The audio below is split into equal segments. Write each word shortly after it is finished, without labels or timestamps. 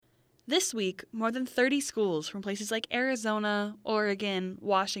This week, more than 30 schools from places like Arizona, Oregon,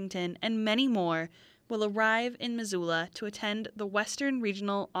 Washington, and many more will arrive in Missoula to attend the Western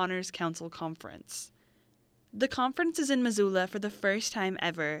Regional Honors Council Conference. The conference is in Missoula for the first time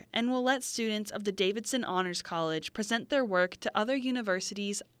ever and will let students of the Davidson Honors College present their work to other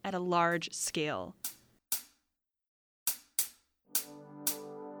universities at a large scale.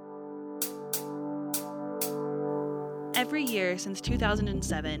 Every year since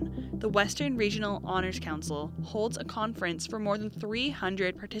 2007, the Western Regional Honors Council holds a conference for more than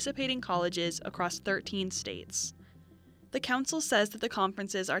 300 participating colleges across 13 states. The council says that the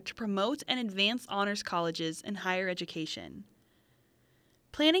conferences are to promote and advance honors colleges in higher education.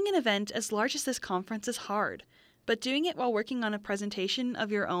 Planning an event as large as this conference is hard, but doing it while working on a presentation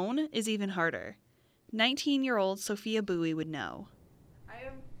of your own is even harder. 19-year-old Sophia Bowie would know. I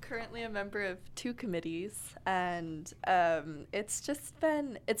am currently a member of 2 committees, and it's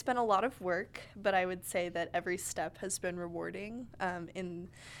been a lot of work, but I would say that every step has been rewarding in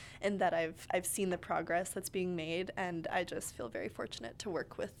that I've seen the progress that's being made, and I just feel very fortunate to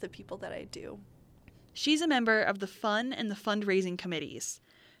work with the people that I do. She's a member of the fun and the fundraising committees.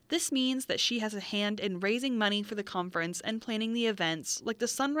 This means that she has a hand in raising money for the conference and planning the events like the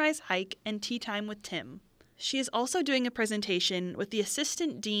Sunrise Hike and Tea Time with Tim. She is also doing a presentation with the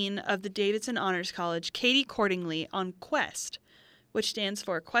Assistant Dean of the Davidson Honors College, Katie Cordingley, on QUEST, which stands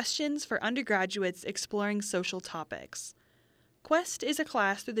for Questions for Undergraduates Exploring Social Topics. QUEST is a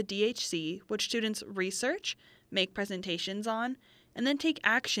class through the DHC which students research, make presentations on, and then take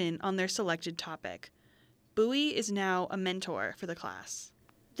action on their selected topic. Bowie is now a mentor for the class.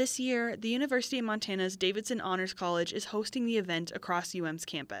 This year, the University of Montana's Davidson Honors College is hosting the event across UM's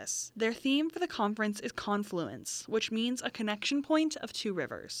campus. Their theme for the conference is Confluence, which means a connection point of 2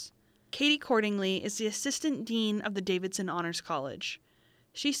 rivers. Katie Cordingley is the Assistant Dean of the Davidson Honors College.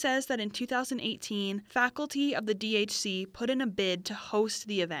 She says that in 2018, faculty of the DHC put in a bid to host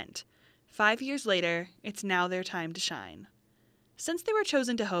the event. 5 years later, it's now their time to shine. Since they were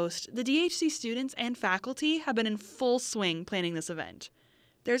chosen to host, the DHC students and faculty have been in full swing planning this event.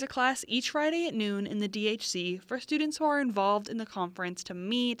 There's a class each Friday at noon in the DHC for students who are involved in the conference to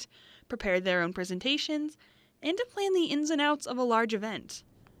meet, prepare their own presentations, and to plan the ins and outs of a large event.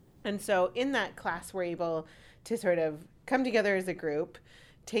 And so in that class, we're able to sort of come together as a group,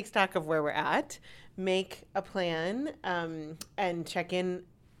 take stock of where we're at, make a plan, and check in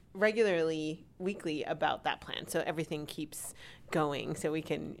regularly, weekly about that plan. So everything keeps going so we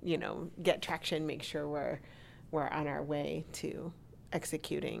can, get traction, make sure we're on our way to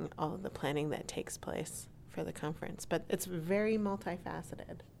executing all of the planning that takes place for the conference. But it's very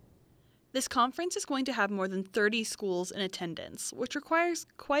multifaceted. This conference is going to have more than 30 schools in attendance, which requires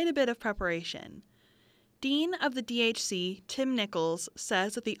quite a bit of preparation. Dean of the DHC, Tim Nichols,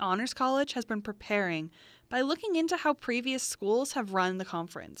 says that the Honors College has been preparing by looking into how previous schools have run the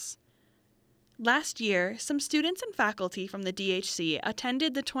conference. Last year, some students and faculty from the DHC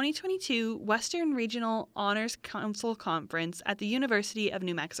attended the 2022 Western Regional Honors Council Conference at the University of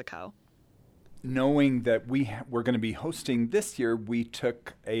New Mexico. Knowing that we're going to be hosting this year, we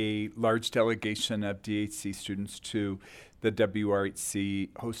took a large delegation of DHC students to the WRHC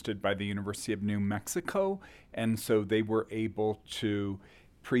hosted by the University of New Mexico, and so they were able to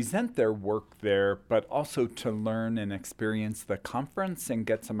present their work there, but also to learn and experience the conference and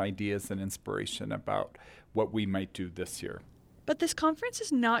get some ideas and inspiration about what we might do this year. But this conference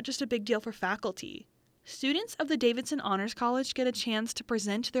is not just a big deal for faculty. Students of the Davidson Honors College get a chance to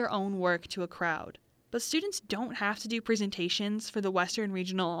present their own work to a crowd. But students don't have to do presentations for the Western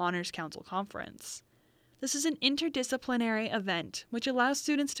Regional Honors Council Conference. This is an interdisciplinary event which allows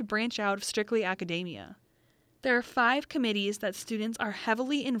students to branch out of strictly academia. There are 5 committees that students are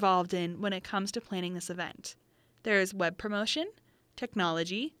heavily involved in when it comes to planning this event. There is web promotion,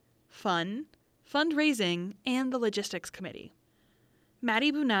 technology, fun, fundraising, and the logistics committee.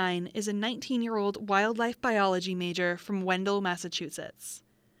 Maddie Bunine is a 19-year-old wildlife biology major from Wendell, Massachusetts.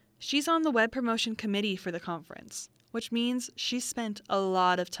 She's on the web promotion committee for the conference, which means she's spent a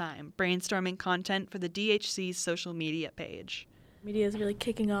lot of time brainstorming content for the DHC's social media page. Media is really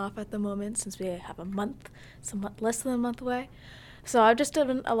kicking off at the moment since we have a month, somewhat less than a month away. So I've just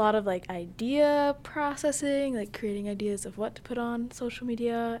done a lot of idea processing, creating ideas of what to put on social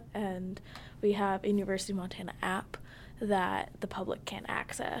media, and we have a University of Montana app that the public can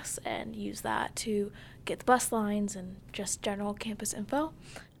access and use that to get the bus lines and just general campus info.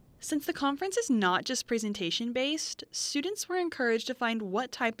 Since the conference is not just presentation-based, students were encouraged to find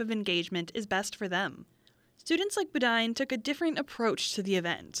what type of engagement is best for them. Students like Budine took a different approach to the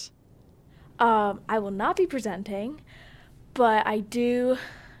event. I will not be presenting, but I do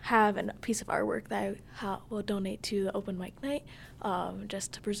have a piece of artwork that I will donate to the open mic night,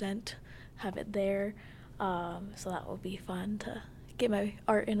 just to present, have it there. So that will be fun to get my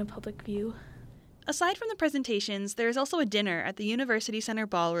art in a public view. Aside from the presentations, there is also a dinner at the University Center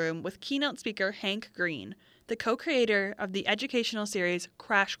Ballroom with keynote speaker Hank Green, the co-creator of the educational series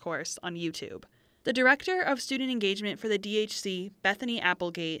Crash Course on YouTube. The director of student engagement for the DHC, Bethany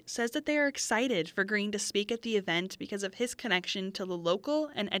Applegate, says that they are excited for Green to speak at the event because of his connection to the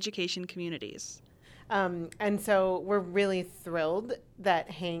local and education communities. And so we're really thrilled that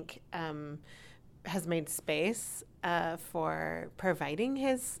Hank has made space for providing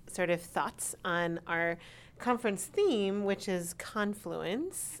his sort of thoughts on our conference theme, which is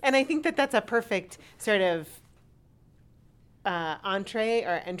confluence. And I think that that's a perfect sort of entree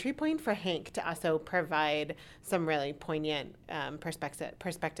or entry point for Hank to also provide some really poignant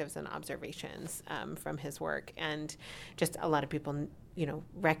perspectives and observations from his work. And just a lot of people,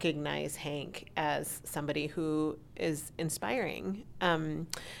 recognize Hank as somebody who is inspiring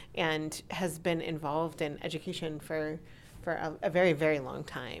and has been involved in education for a very, very long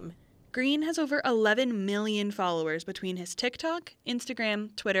time. Green has over 11 million followers between his TikTok,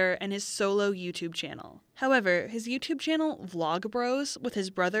 Instagram, Twitter, and his solo YouTube channel. However, his YouTube channel, Vlog Bros, with his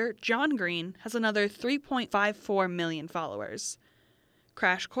brother, John Green, has another 3.54 million followers.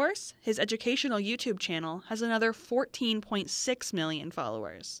 Crash Course, his educational YouTube channel, has another 14.6 million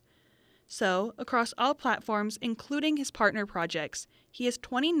followers. So, across all platforms, including his partner projects, he has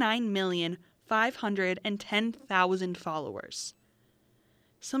 29,510,000 followers.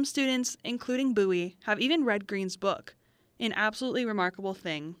 Some students, including Bowie, have even read Green's book, An Absolutely Remarkable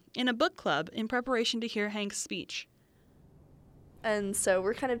Thing, in a book club in preparation to hear Hank's speech. And so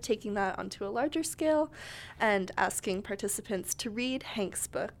we're kind of taking that onto a larger scale and asking participants to read Hank's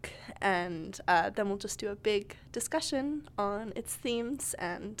book. And then we'll just do a big discussion on its themes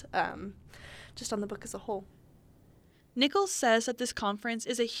and just on the book as a whole. Nichols says that this conference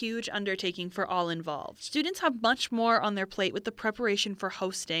is a huge undertaking for all involved. Students have much more on their plate with the preparation for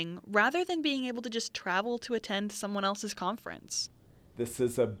hosting, rather than being able to just travel to attend someone else's conference. This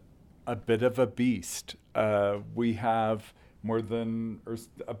is a bit of a beast. We have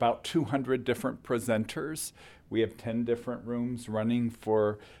about 200 different presenters. We have 10 different rooms running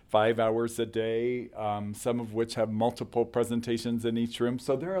for 5 hours a day, some of which have multiple presentations in each room.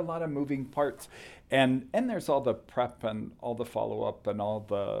 So there are a lot of moving parts. And there's all the prep and all the follow-up and all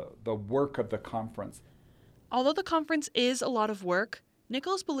the work of the conference. Although the conference is a lot of work,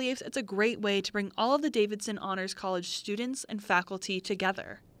 Nichols believes it's a great way to bring all of the Davidson Honors College students and faculty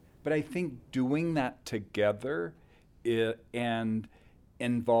together. But I think doing that together and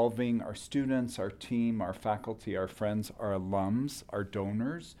involving our students, our team, our faculty, our friends, our alums, our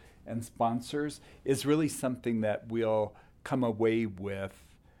donors, and sponsors is really something that we'll come away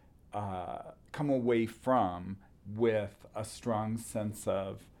from with a strong sense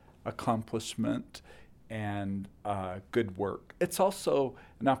of accomplishment and good work. It's also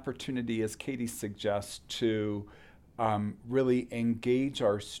an opportunity, as Katie suggests, to really engage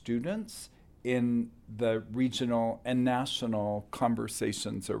our students in the regional and national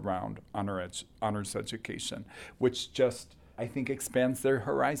conversations around honors education, which just, I think, expands their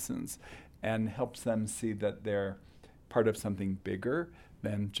horizons and helps them see that they're part of something bigger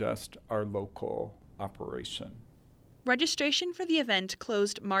than just our local operation. Registration for the event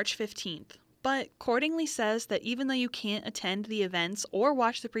closed March 15th, but Cordingly says that even though you can't attend the events or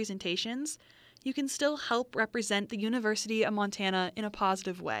watch the presentations, you can still help represent the University of Montana in a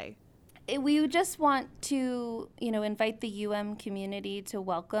positive way. We just want to, invite the UM community to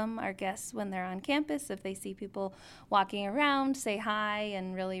welcome our guests when they're on campus. If they see people walking around, say hi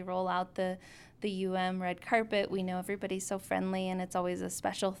and really roll out the UM red carpet. We know everybody's so friendly, and it's always a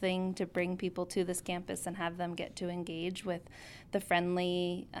special thing to bring people to this campus and have them get to engage with the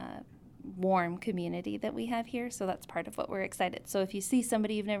friendly, warm community that we have here. So that's part of what we're excited. So if you see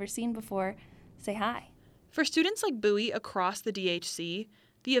somebody you've never seen before, say hi. For students like Bowie across the DHC,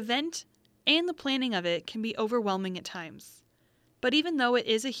 the event and the planning of it can be overwhelming at times. But even though it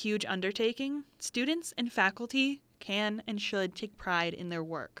is a huge undertaking, students and faculty can and should take pride in their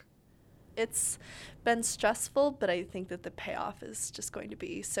work. It's been stressful, but I think that the payoff is just going to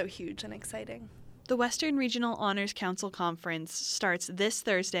be so huge and exciting. The Western Regional Honors Council Conference starts this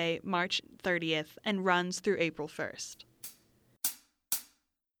Thursday, March 30th, and runs through April 1st.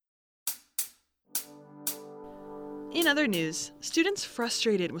 In other news, students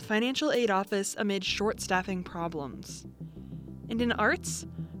frustrated with financial aid office amid short staffing problems. And in arts,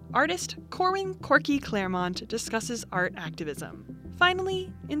 artist Corwin Corky Claremont discusses art activism.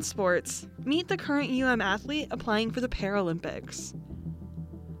 Finally, in sports, meet the current UM athlete applying for the Paralympics.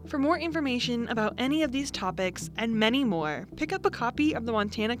 For more information about any of these topics and many more, pick up a copy of the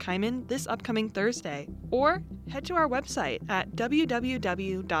Montana Kaimin this upcoming Thursday, or head to our website at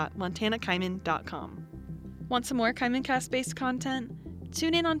www.montanakaimin.com. Want some more KaiminCast-based content?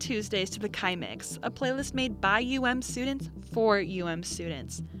 Tune in on Tuesdays to the KaiMix, a playlist made by UM students for UM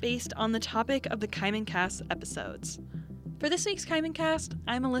students, based on the topic of the KaiminCast episodes. For this week's KaiminCast,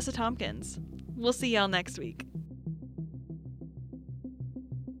 I'm Alyssa Tompkins. We'll see y'all next week.